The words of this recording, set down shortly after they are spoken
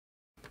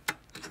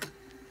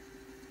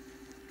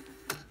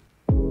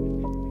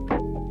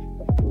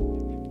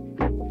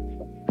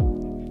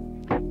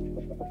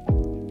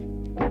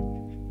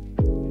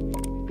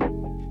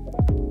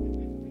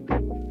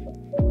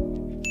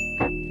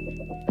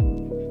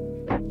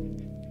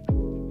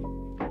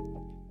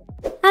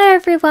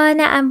everyone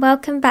and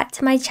welcome back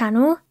to my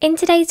channel. In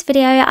today's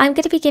video I'm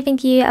going to be giving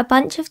you a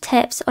bunch of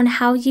tips on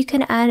how you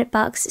can earn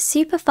bucks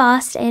super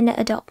fast in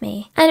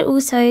adoptme, and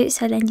also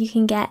so then you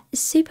can get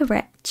super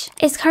rich.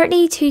 It's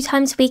currently 2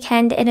 times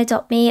weekend in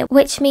adoptme,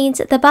 which means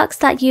the bucks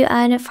that you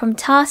earn from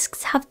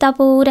tasks have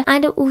doubled,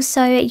 and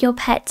also your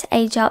pet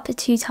age up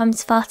 2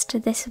 times faster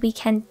this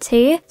weekend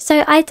too.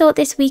 So I thought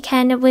this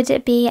weekend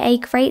would be a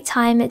great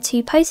time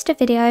to post a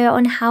video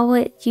on how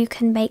you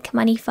can make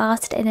money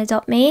fast in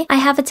adoptme. I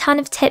have a ton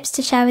of tips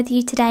to share with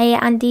you today,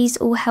 and these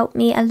all help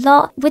me a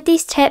lot. With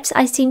these tips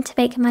I seem to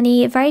make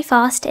money very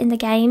fast in the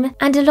game,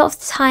 and a lot of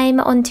the time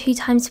on 2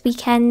 times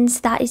weekends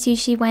that is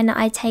usually when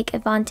I take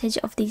advantage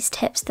of these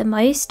tips the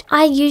most.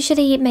 I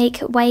usually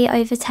make way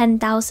over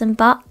 10,000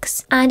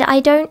 bucks, and I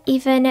don't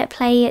even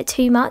play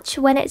too much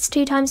when it's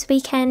 2 times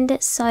weekend,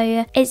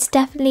 so it's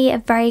definitely a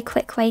very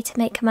quick way to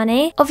make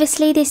money.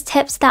 Obviously these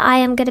tips that I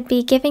am going to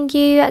be giving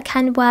you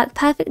can work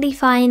perfectly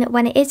fine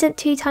when it isn't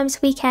 2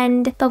 times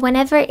weekend, but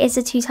whenever it is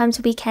a 2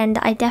 times weekend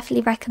I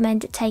definitely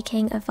recommend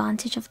taking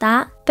advantage of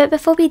that. But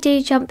before we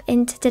do jump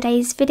into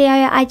today's video,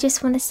 I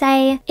just want to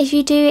say, if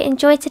you do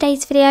enjoy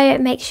today's video,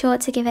 make sure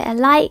to give it a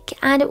like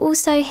and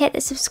also hit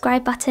the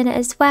subscribe button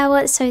as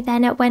well, so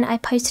then when I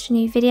post a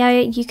new video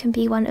you can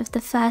be one of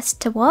the first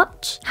to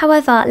watch.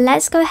 However,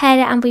 let's go ahead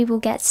and we will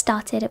get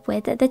started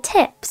with the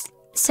tips.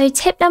 So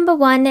tip number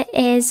 1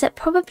 is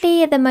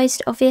probably the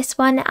most obvious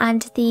one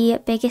and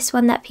the biggest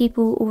one that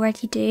people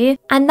already do,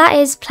 and that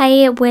is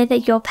play with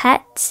your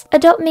pets.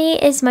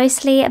 adoptme is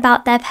mostly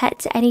about their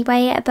pets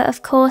anyway, but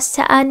of course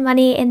to earn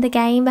money in the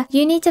game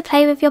you need to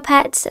play with your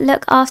pets,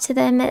 look after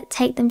them,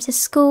 take them to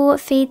school,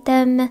 feed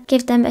them,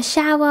 give them a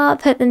shower,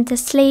 put them to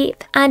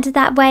sleep, and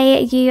that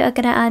way you are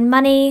going to earn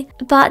money.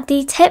 But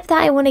the tip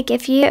that I want to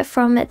give you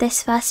from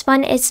this first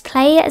one is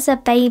play as a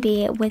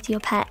baby with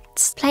your pet.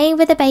 Playing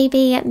with a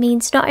baby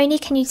means not only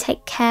can you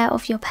take care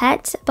of your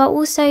pet, but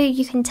also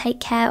you can take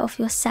care of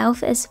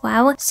yourself as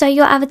well. So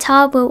your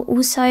avatar will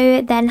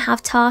also then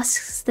have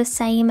tasks the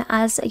same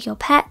as your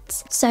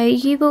pets. So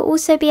you will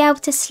also be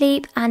able to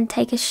sleep and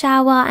take a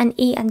shower and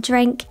eat and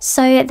drink.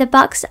 So the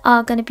bucks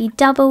are going to be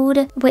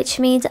doubled, which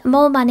means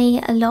more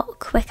money a lot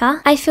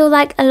quicker. I feel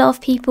like a lot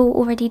of people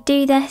already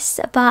do this,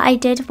 but I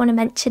did want to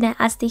mention it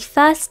as the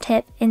first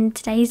tip in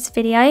today's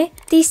video.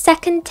 The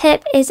second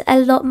tip is a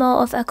lot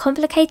more of a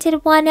complicated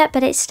one,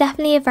 but it's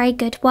definitely a very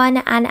good one,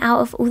 and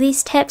out of all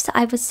these tips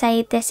I would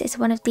say this is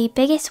one of the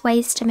biggest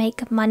ways to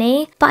make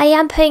money. But I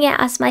am putting it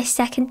as my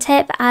second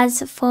tip,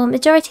 as for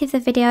majority of the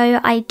video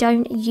I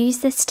don't use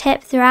this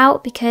tip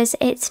throughout because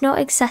it's not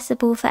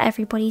accessible for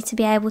everybody to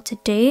be able to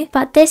do.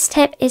 But this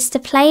tip is to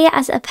play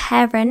as a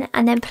parent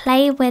and then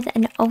play with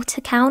an alt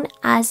account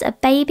as a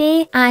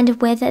baby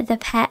and with the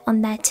pet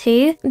on there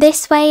too.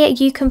 This way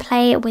you can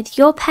play with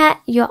your pet,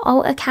 your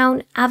alt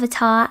account,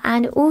 avatar,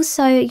 and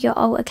also your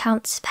alt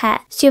account's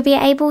pet. So you'll be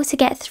able to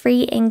get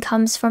 3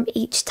 incomes from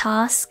each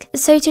task.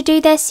 So to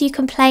do this you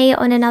can play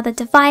on another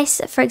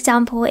device. For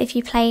example, if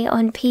you play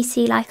on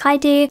PC like I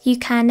do, you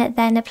can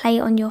then play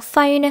on your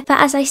phone. But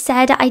as I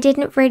said, I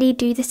didn't really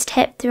do this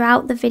tip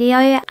throughout the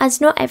video,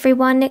 as not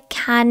everyone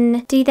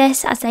can do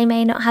this, as they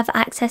may not have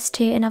access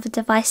to another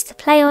device to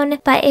play on.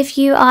 But if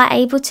you are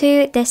able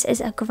to, this is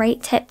a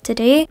great tip to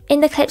do. In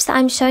the clips that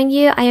I'm showing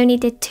you, I only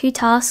did 2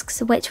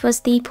 tasks, which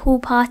was the pool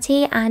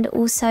party and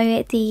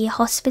also the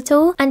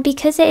hospital, and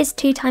because it is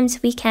 2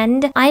 times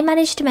weekend, I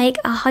managed to make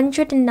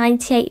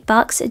 198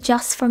 bucks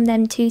just from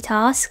them 2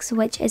 tasks,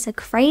 which is a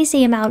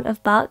crazy amount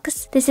of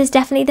bucks. This is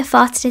definitely the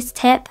fastest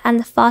tip and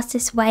the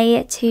fastest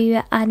way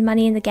to earn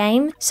money in the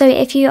game. So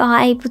if you are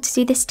able to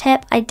do this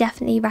tip, I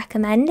definitely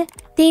recommend.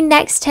 The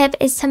next tip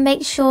is to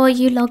make sure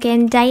you log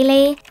in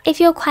daily. If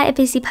you're quite a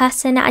busy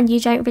person and you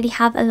don't really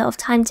have a lot of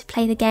time to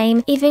play the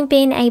game, even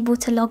being able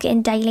to log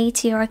in daily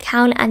to your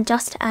account and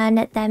just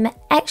earn them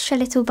extra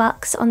little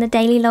bucks on the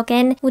daily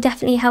login will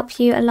definitely help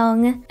you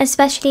along,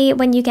 especially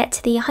when you get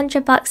to the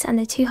 100 bucks and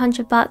the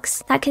 200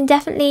 bucks. That can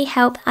definitely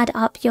help add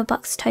up your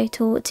bucks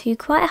total to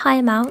quite a high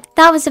amount.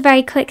 That was a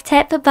very quick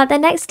tip, but the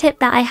next tip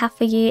that I have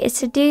for you is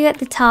to do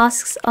the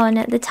tasks on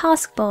the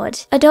task board.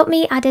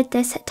 adoptme added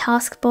this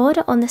task board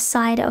on the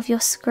side of your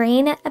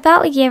screen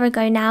about a year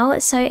ago now,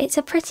 so it's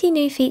a pretty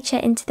new feature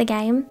into the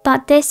game.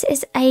 But this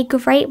is a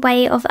great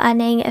way of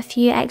earning a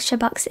few extra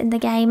bucks in the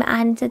game,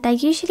 and they're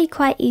usually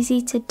quite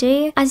easy to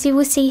do. As you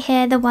will see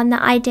here, the one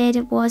that I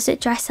did was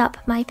dress up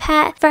my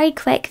pet. Very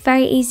quick,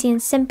 very easy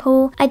and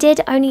simple. I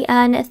did only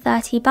earn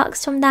 30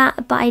 bucks from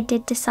that, but I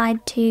did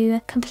decide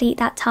to complete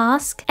that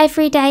task.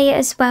 Every day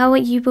as well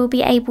you will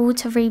be able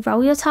to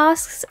re-roll your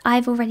tasks.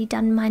 I've already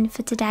done mine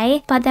for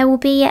today, but there will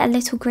be a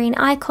little green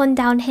icon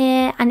down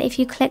here, and if if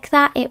you click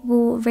that, it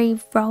will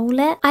re-roll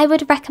it. I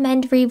would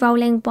recommend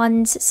re-rolling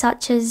ones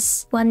such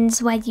as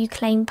ones where you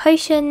claim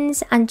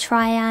potions and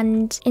try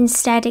and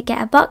instead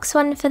get a bucks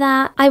one for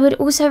that. I would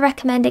also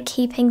recommend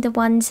keeping the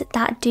ones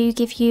that do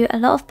give you a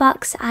lot of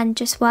bucks and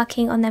just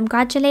working on them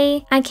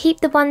gradually, and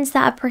keep the ones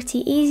that are pretty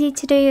easy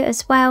to do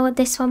as well.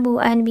 This one will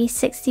earn me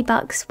 60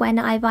 bucks when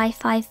I buy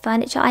 5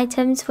 furniture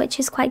items, which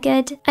is quite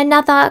good.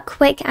 Another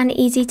quick and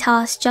easy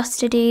task just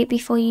to do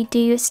before you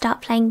do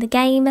start playing the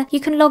game. You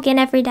can log in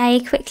every day,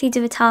 quickly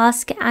do a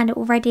task, and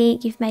already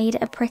you've made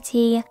a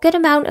pretty good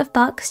amount of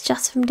bucks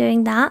just from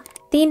doing that.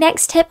 The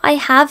next tip I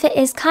have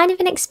is kind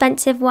of an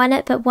expensive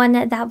one, but one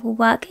that will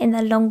work in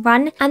the long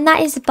run, and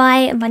that is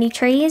buy money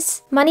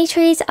trees. Money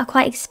trees are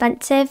quite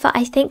expensive.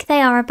 I think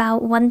they are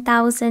about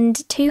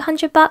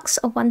 1,200 bucks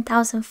or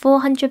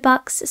 1,400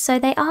 bucks, so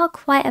they are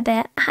quite a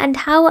bit. And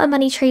how a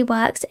money tree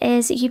works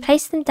is you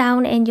place them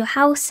down in your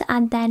house,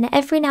 and then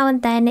every now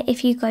and then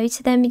if you go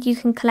to them you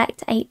can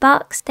collect 8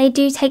 bucks. They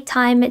do take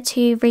time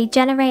to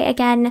regenerate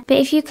again, but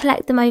if you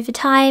collect them over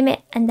time,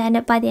 and then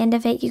by the end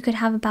of it you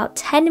could have about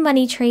 10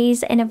 money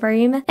trees in a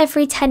room.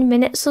 Every 10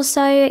 minutes or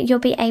so you'll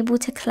be able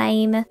to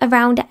claim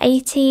around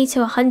 80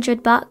 to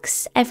 100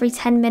 bucks every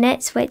 10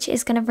 minutes, which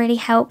is going to really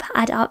help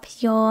add up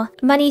your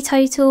money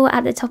total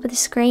at the top of the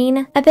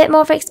screen. A bit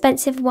more of an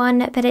expensive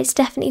one, but it's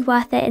definitely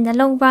worth it in the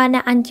long run,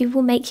 and you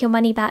will make your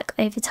money back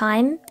over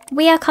time.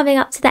 We are coming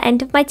up to the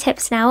end of my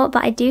tips now,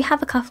 but I do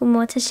have a couple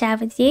more to share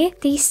with you.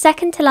 The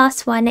second to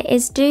last one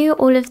is do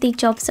all of the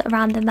jobs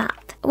around the map.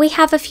 We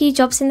have a few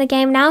jobs in the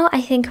game now, I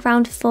think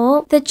around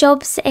 4. The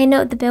jobs in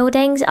the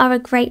buildings are a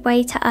great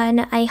way to earn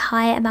a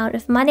high amount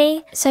of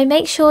money, so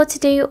make sure to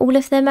do all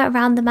of them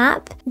around the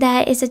map.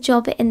 There is a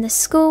job in the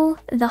school,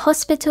 the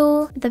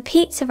hospital, the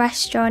pizza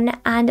restaurant,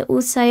 and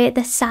also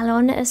the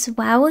salon as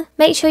well.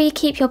 Make sure you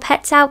keep your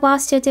pets out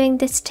whilst you're doing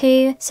this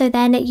too, so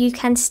then you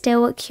can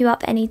still queue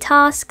up any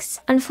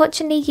tasks.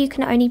 Unfortunately, you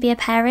can only be a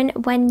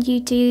parent when you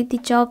do the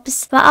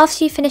jobs, but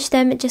after you finish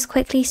them, just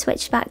quickly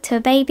switch back to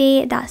a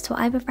baby. That's what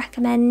I would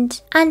recommend.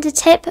 And a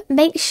tip,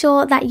 make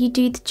sure that you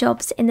do the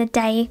jobs in the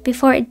day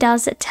before it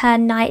does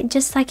turn night,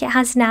 just like it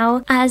has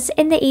now, as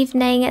in the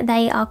evening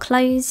they are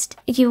closed.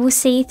 You will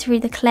see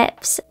through the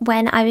clips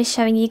when I was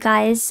showing you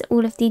guys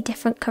all of the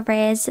different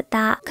careers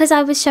that, because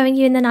I was showing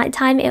you in the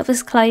nighttime, it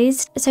was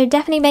closed. So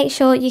definitely make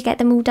sure you get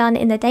them all done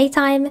in the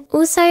daytime.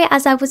 Also,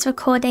 as I was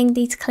recording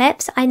these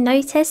clips, I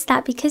noticed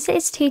that because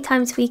it's 2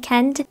 times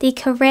weekend, the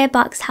career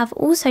bucks have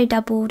also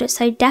doubled,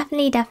 so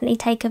definitely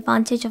take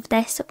advantage of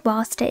this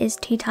whilst it is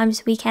 2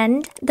 times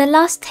weekend. The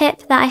last tip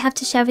that I have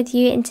to share with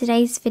you in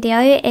today's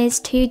video is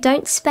to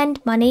don't spend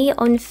money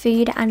on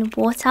food and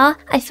water.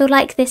 I feel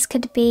like this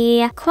could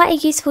be quite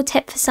a useful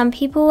tip for some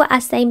people,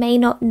 as they may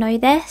not know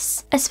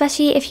this,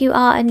 especially if you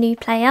are a new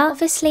player.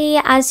 Obviously,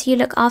 as you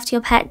look after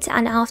your pet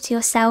and after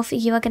yourself,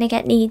 you are going to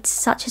get needs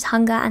such as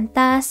hunger and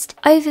thirst.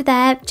 Over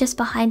there, just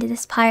behind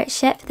this pirate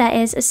ship, there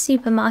is a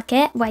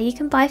supermarket where you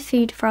can buy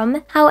food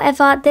from.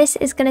 However, this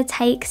is going to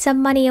take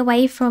some money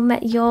away from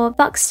your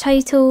bucks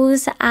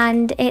totals,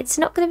 and it's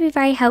not going to be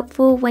very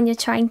helpful when you're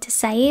trying to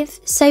save.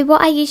 So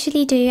what I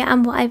usually do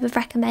and what I would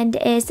recommend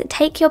is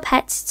take your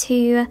pets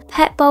to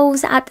pet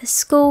bowls at the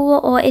school,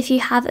 or if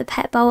you have a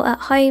pet bowl at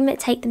home,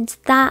 take them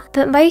to that.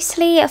 But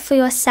mostly for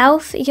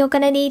yourself, you're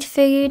going to need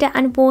food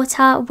and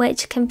water,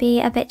 which can be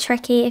a bit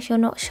tricky if you're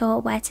not sure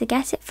where to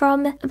get it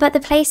from. But the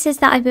places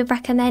that I would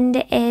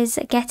recommend is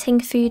getting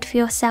food for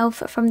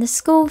yourself from the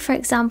school. For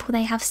example,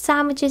 they have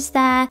sandwiches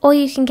there, or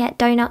you can get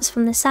donuts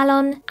from the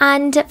salon.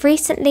 And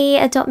recently,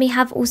 adoptme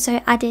have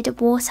also added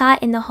water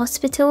in the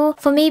hospital.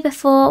 For me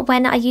before,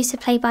 when I used to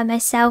play by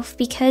myself,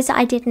 because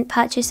I didn't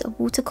purchase a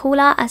water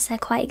cooler as they're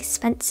quite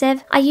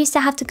expensive, I used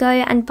to have to go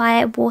and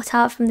buy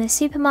water from the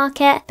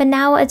supermarket. But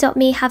now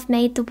adoptme have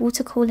made the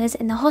water coolers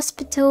in the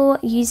hospital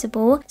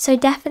usable, so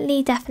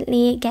definitely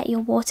get your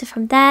water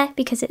from there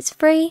because it's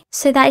free.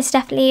 So that is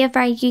definitely a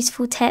very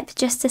useful tip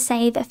just to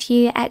save a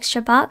few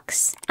extra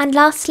bucks. And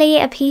lastly,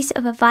 a piece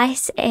of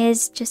advice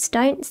is just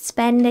don't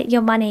spend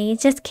your money.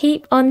 Just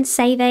keep on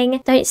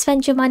saving. Don't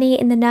spend your money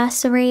in the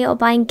nursery or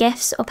buying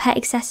gifts or pet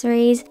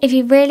accessories. If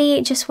you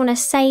really just want to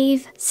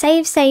save,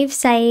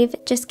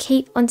 just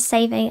keep on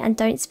saving and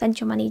don't spend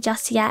your money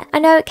just yet. I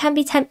know it can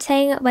be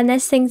tempting when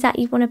there's things that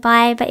you want to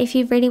buy, but if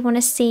you really want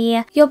to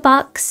see your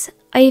bucks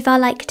over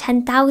like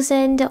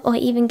 10,000 or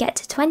even get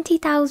to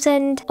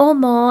 20,000 or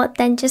more,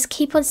 then just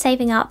keep on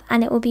saving up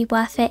and it will be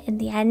worth it in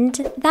the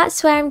end.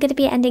 That's where I'm going to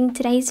be ending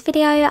today's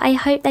video. I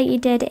hope that you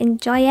did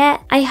enjoy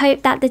it. I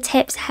hope that the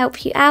tips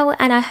help you out,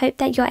 and I hope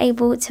that you're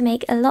able to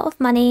make a lot of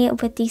money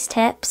with these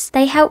tips.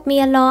 They help me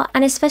a lot,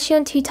 and especially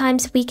on 2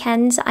 times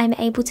weekends, I'm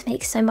able to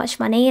make so much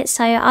money.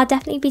 So I'll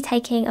definitely be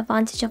taking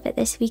advantage of it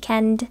this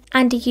weekend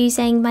and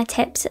using my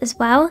tips as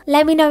well.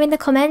 Let me know in the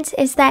comments,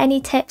 is there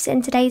any tips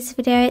in today's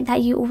video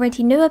that you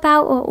already knew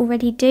about or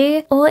already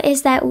do, or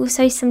is there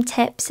also some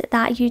tips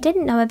that you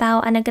didn't know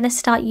about and are going to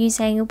start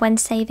using when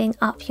saving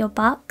up your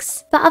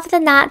bucks? But other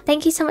than that,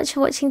 thank you so much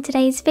for watching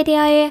today's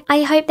video.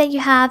 I hope that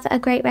you have a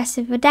great rest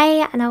of your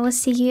day, and I will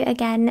see you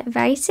again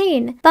very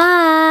soon.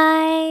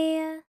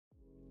 Bye!